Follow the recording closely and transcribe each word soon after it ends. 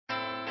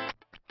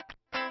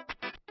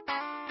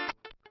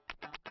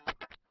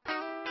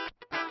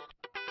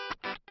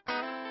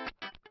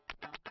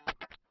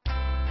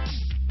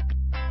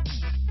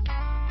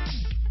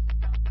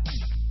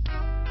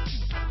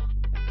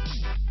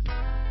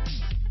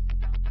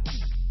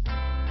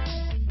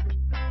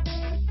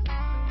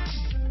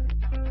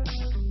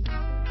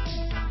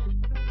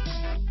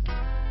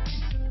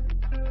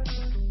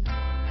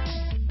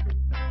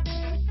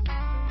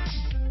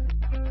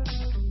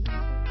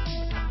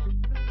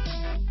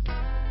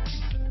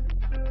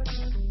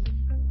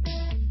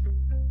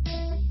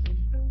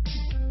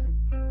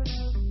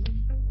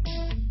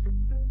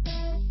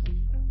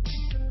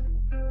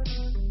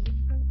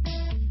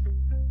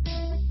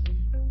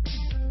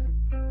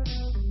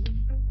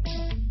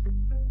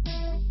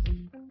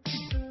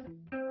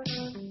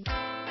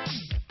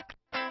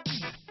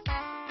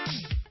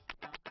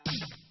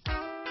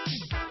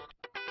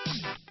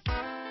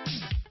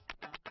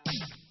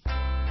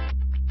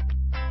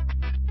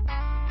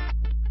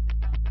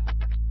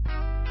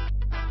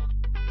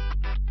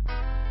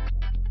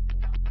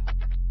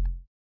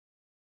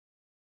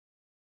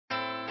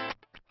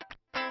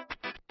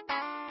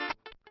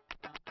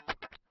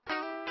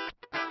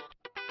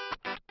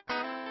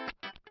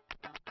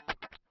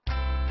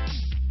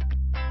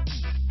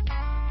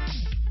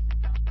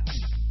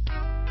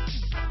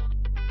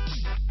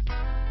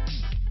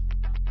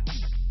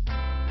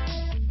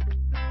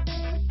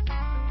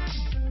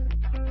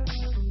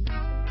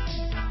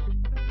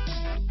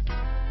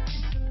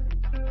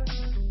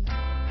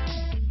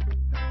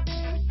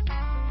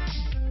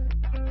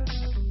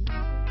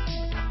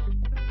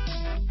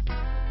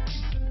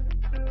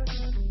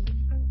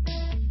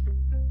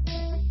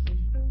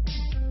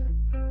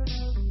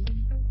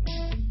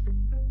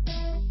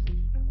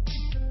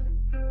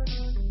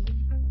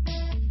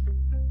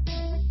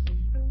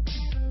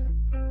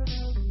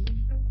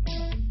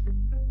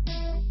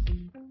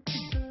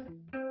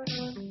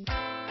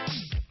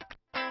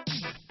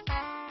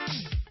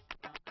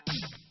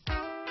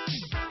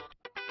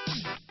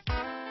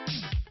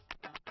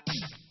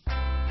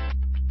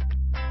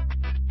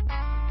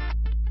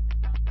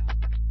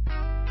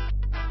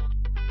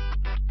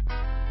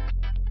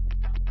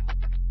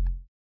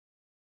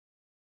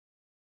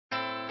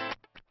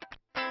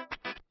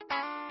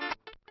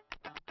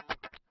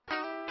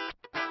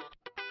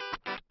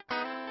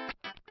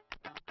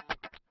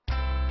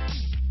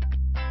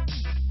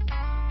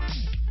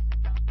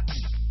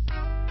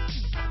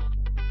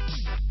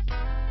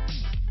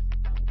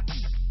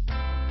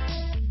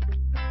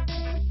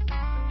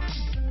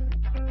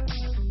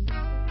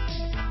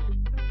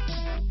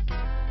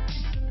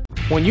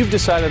When you've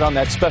decided on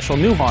that special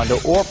new Honda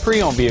or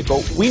pre-owned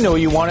vehicle, we know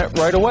you want it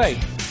right away.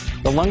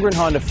 The Lundgren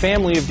Honda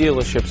family of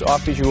dealerships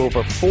offers you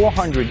over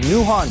 400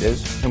 new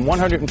Hondas and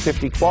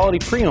 150 quality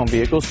pre-owned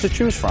vehicles to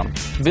choose from.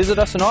 Visit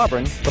us in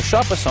Auburn or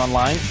shop us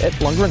online at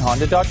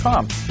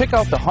LundgrenHonda.com. Pick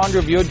out the Honda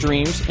of your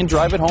dreams and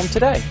drive it home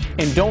today.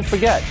 And don't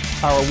forget,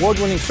 our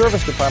award-winning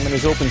service department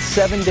is open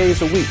 7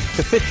 days a week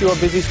to fit your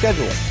busy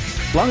schedule.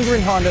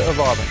 Lundgren Honda of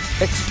Auburn.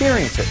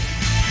 Experience it.